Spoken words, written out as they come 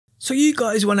So you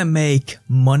guys want to make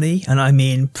money, and I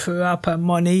mean proper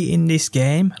money in this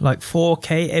game, like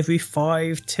 4K every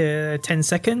 5 to 10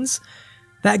 seconds?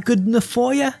 That good enough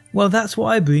for you? Well, that's what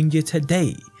I bring you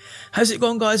today. How's it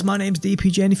going, guys? My name's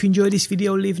DPJ, and if you enjoyed this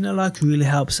video, leaving a like really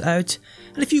helps out.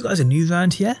 And if you guys are new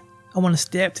around here and want to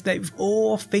stay up to date with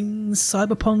all things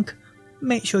Cyberpunk,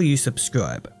 make sure you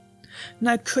subscribe.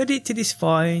 Now, credit to this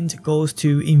find goes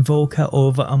to Invoker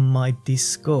over on my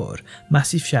Discord.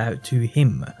 Massive shout out to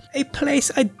him. A place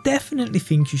I definitely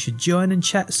think you should join and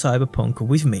chat Cyberpunk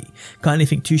with me. Got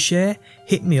anything to share?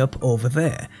 Hit me up over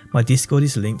there. My Discord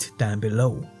is linked down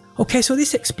below. Okay, so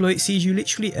this exploit sees you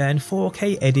literally earn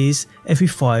 4K eddies every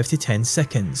 5 to 10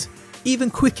 seconds. Even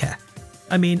quicker.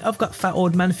 I mean, I've got fat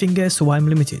old man fingers, so I'm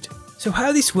limited. So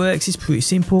how this works is pretty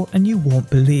simple and you won't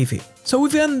believe it. So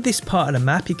within this part of the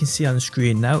map you can see on the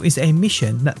screen now is a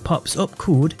mission that pops up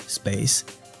called Space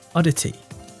Oddity.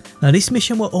 Now this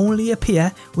mission will only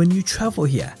appear when you travel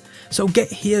here, so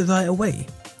get here right away.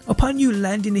 Upon you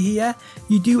landing here,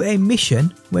 you do a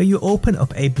mission where you open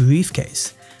up a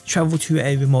briefcase. Travel to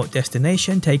a remote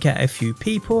destination, take out a few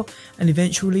people, and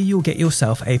eventually you'll get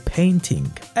yourself a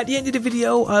painting. At the end of the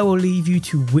video, I will leave you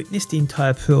to witness the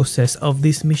entire process of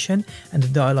this mission and the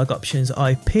dialogue options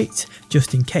I picked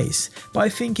just in case, but I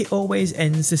think it always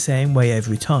ends the same way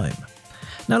every time.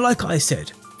 Now, like I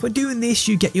said, for doing this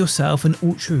you get yourself an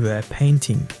ultra rare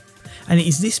painting, and it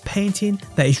is this painting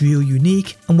that is real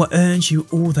unique and what earns you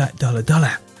all that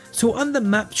dollar. So on the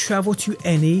map, travel to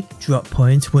any drop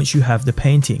point once you have the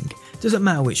painting, doesn't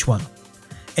matter which one.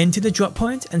 Enter the drop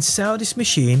point and sell this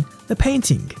machine the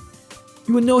painting.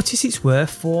 You will notice it's worth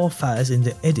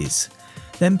 4,000 eddies.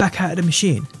 Then back out of the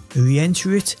machine,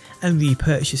 re-enter it and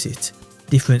repurchase it.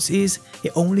 Difference is,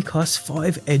 it only costs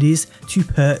 5 eddies to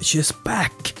purchase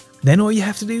back. Then all you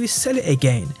have to do is sell it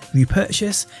again,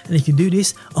 repurchase, and you can do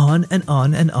this on and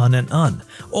on and on and on.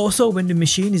 Also, when the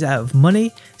machine is out of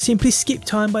money, simply skip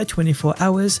time by 24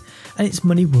 hours and its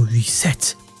money will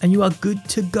reset. And you are good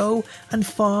to go and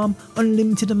farm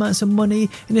unlimited amounts of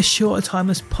money in as short a time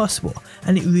as possible.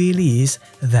 And it really is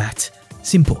that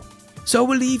simple. So I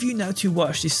will leave you now to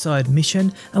watch this side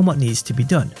mission and what needs to be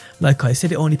done. Like I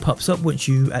said, it only pops up once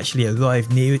you actually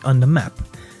arrive near it on the map.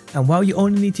 And while you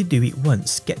only need to do it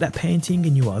once, get that painting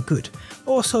and you are good.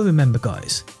 Also remember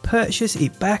guys, purchase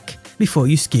it back before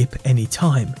you skip any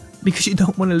time, because you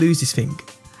don't want to lose this thing.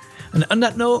 And on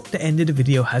that note, the end of the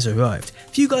video has arrived.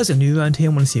 If you guys are new around here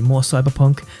and want to see more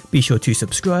Cyberpunk, be sure to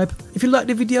subscribe. If you liked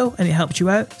the video and it helped you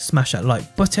out, smash that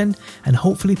like button, and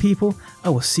hopefully people,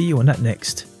 I will see you on that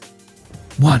next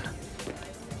one.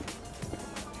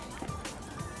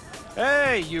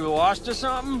 Hey, you lost or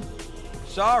something?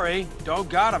 Sorry, don't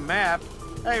got a map.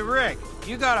 Hey, Rick,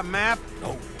 you got a map?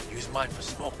 No, use mine for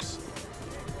smokes.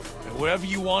 And wherever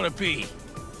you want to be,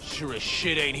 sure as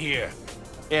shit ain't here.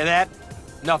 Hear that?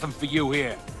 Nothing for you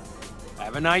here.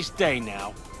 Have a nice day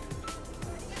now.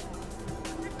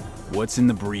 What's in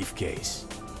the briefcase?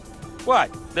 What?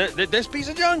 This piece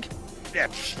of junk? Yeah,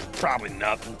 probably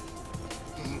nothing.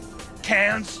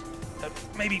 Cans?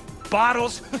 Maybe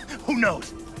bottles? Who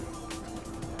knows?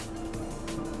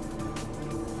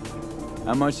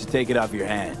 How much to take it off your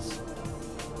hands?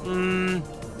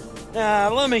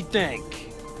 Let me think.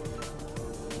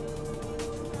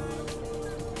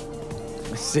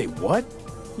 Say what?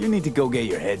 You need to go get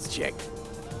your heads checked.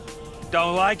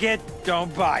 Don't like it?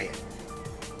 Don't buy it.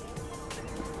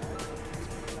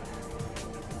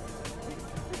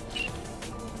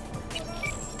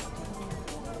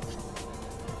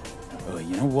 Oh,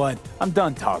 you know what? I'm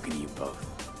done talking to you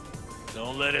both.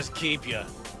 Don't let us keep you.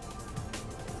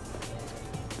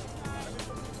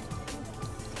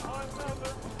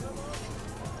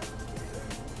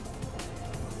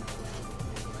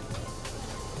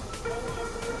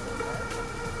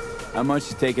 How much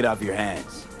to take it off your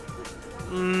hands?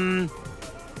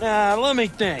 Let me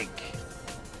think.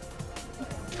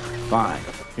 Fine,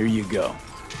 here you go.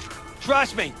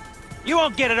 Trust me, you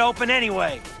won't get it open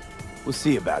anyway. We'll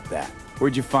see about that.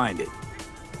 Where'd you find it?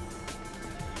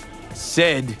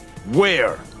 Said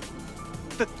where?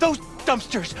 Those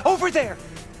dumpsters, over there!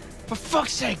 For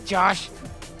fuck's sake, Josh.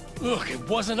 Look, it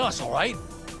wasn't us, all right?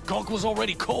 Gunk was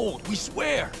already cold, we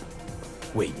swear.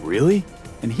 Wait, really?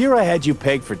 And here I had you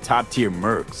pegged for top-tier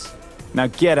mercs. Now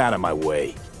get out of my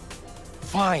way.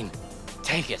 Fine,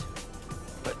 take it.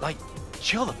 But, like,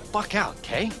 chill the fuck out,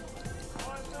 okay?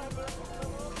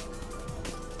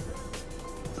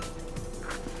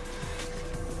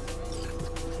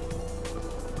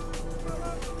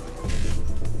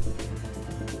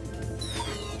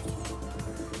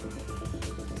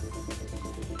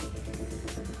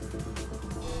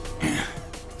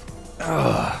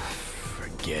 Ugh,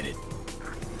 Forget it.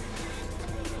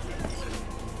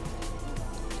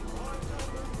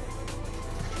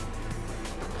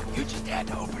 You just had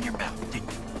to open your mouth, didn't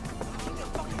you? Give me a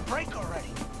fucking break already.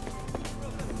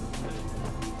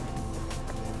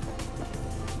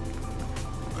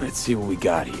 Let's see what we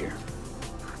got here.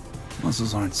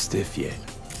 Muscles aren't stiff yet.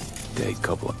 Take a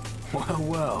couple of... Well,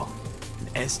 well.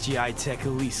 An SGI Tech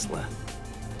Alisla.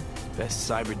 Best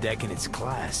cyber deck in its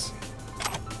class.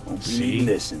 Won't be needing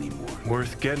this anymore.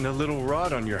 Worth getting a little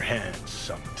rot on your hands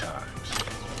sometimes.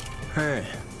 Hey,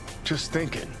 just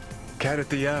thinking. Cat at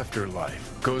the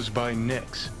Afterlife goes by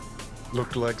Nix.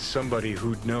 Looked like somebody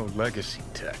who'd know legacy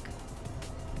tech.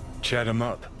 Chat him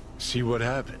up, see what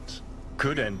happens.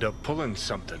 Could end up pulling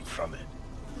something from it.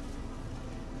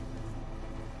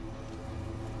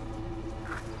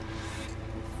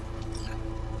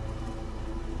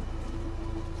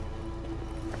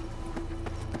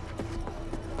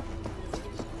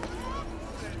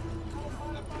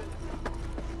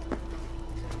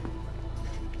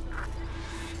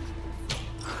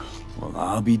 Well,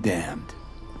 I'll be damned.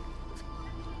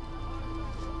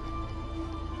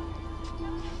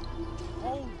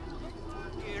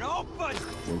 Get open!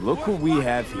 Well, look what we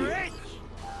have here.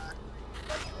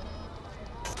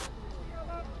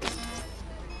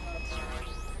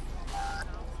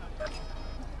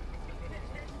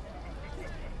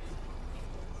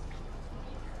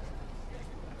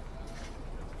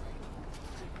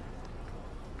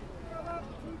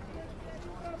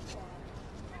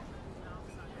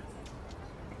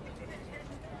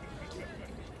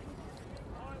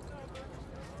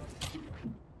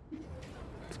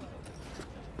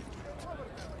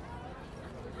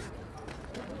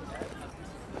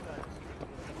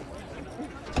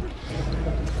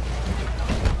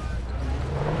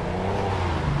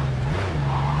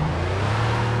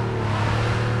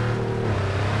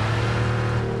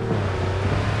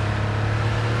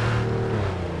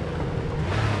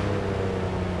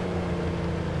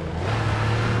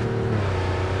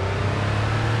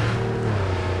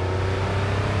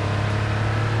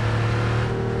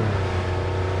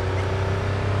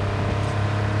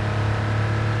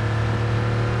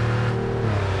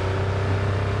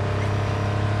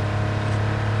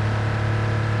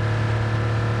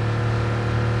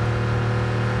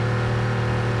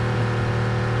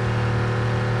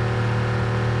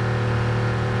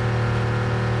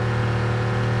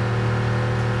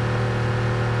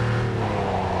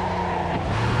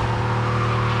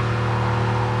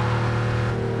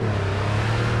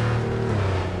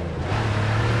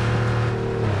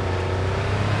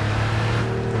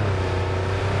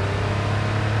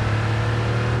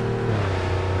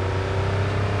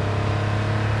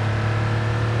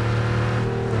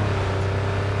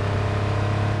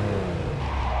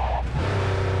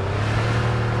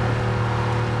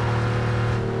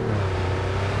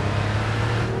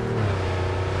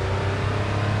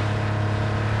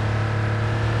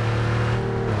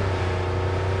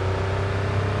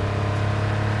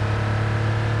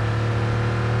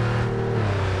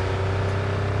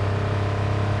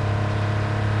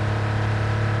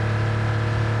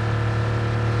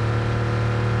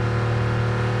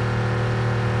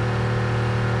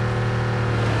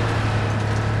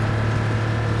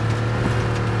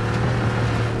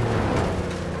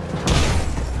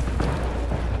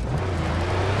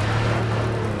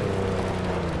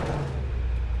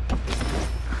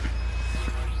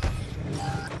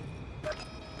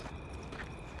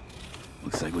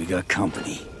 Looks like we got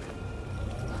company.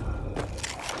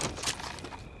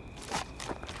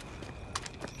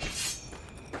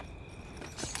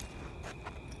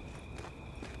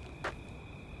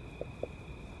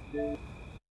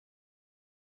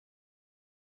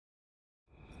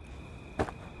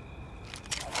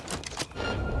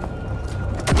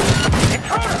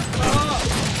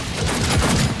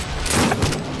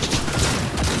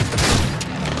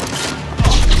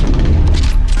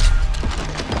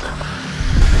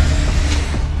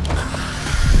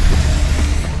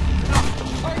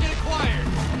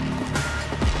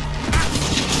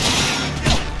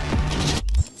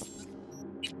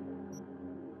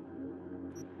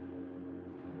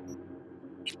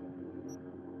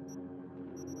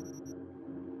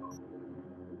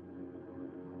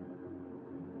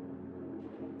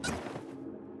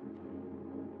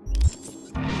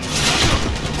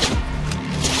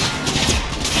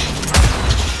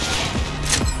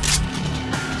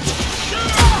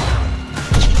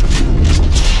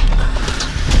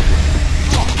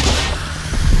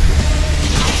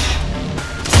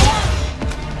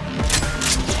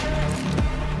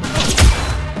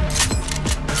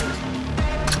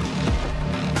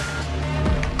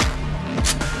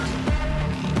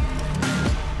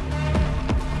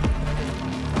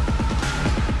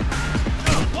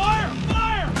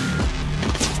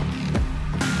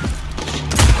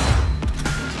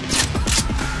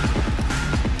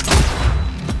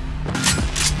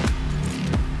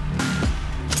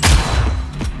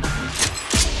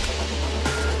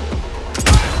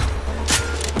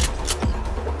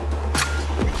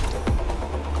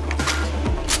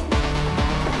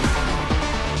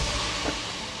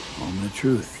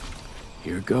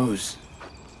 Here it goes.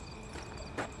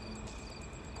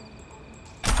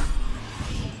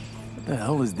 What the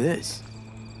hell is this?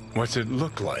 What's it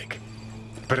look like?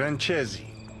 Brancesi,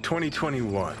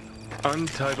 2021.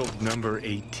 Untitled number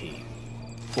 18.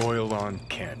 Oil on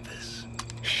canvas.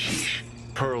 Sheesh.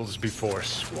 Pearls before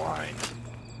swine.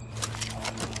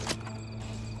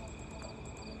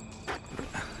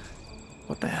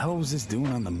 What the hell was this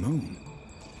doing on the moon?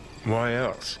 Why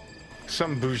else?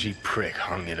 Some bougie prick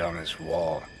hung it on his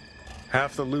wall.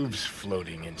 Half the Louvre's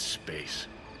floating in space.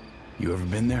 You ever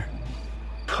been there?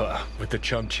 Puh, with the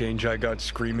chump change I got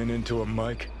screaming into a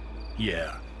mic?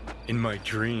 Yeah, in my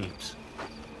dreams.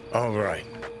 All right,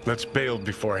 let's bail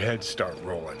before heads start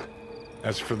rolling.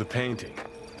 As for the painting,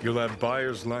 you'll have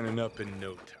buyers lining up in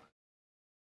no time.